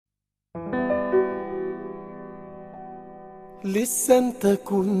لسه انت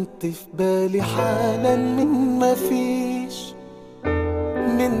كنت في بالي حالا من مفيش،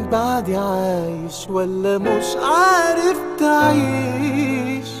 من بعدي عايش ولا مش عارف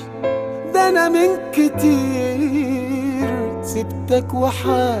تعيش؟ ده انا من كتير سبتك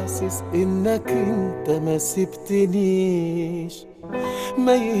وحاسس انك انت ما سبتنيش.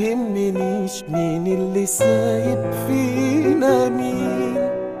 ما يهمنيش مين اللي سايب فينا مين،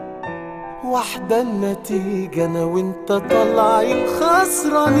 واحدة النتيجة انا وانت طالعين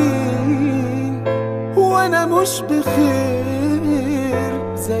خسرانين. وانا مش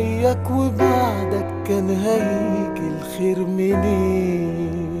بخير زيك وبعدك كان هيجي الخير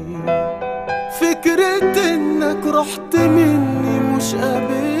منين؟ فكرة انك رحت مني مش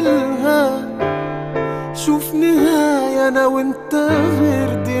قابلها، شوف نهاية انا وانت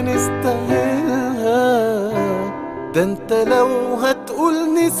غير دي نستاهلها. ده انت لو هتقول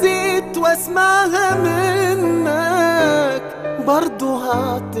نسيت واسمعها منك برضو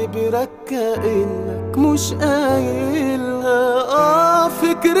هعتبرك كأنك مش قايلها.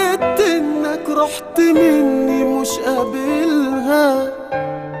 فكرة انك رحت مني مش قابلها،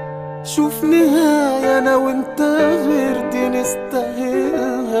 شوف نهاية انا وانت غير دي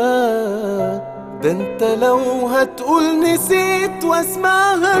نستاهلها. ده انت لو هتقول نسيت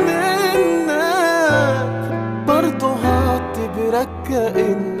واسمعها منك برضو هعتبرك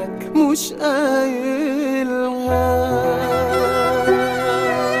كأنك مش قايلها.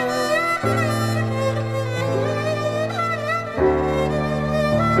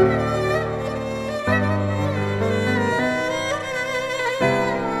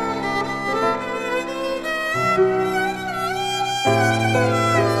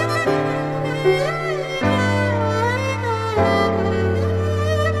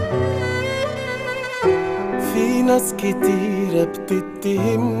 في ناس كتيرة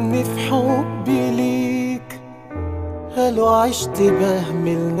بتتهمني في حبي ليك، قالوا عشت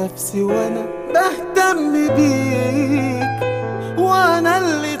بهمل نفسي وانا بهتم بيك. وانا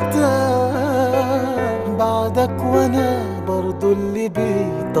اللي تاه بعدك وانا برضو اللي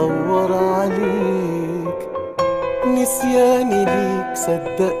بيدور عليك. نسياني ليك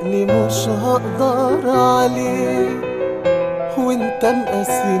صدقني مش هقدر عليك، وانت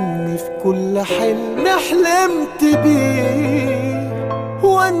مقاسمني في كل حلم حلمت بيه.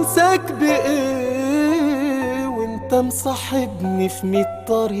 وانساك بايه وانت مصاحبني في 100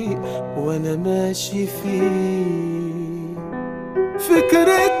 طريق وانا ماشي فيه.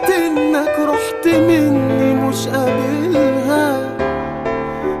 فكرة انك رحت مني مش قابلها،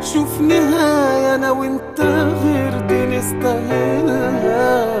 شوف نهاية انا وانت غير دي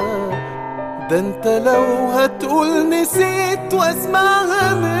نستاهلها. ده انت لو هتقول نسيت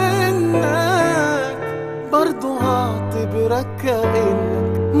واسمعها منك برضو هعتبرك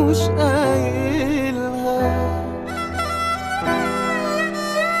كأنك مش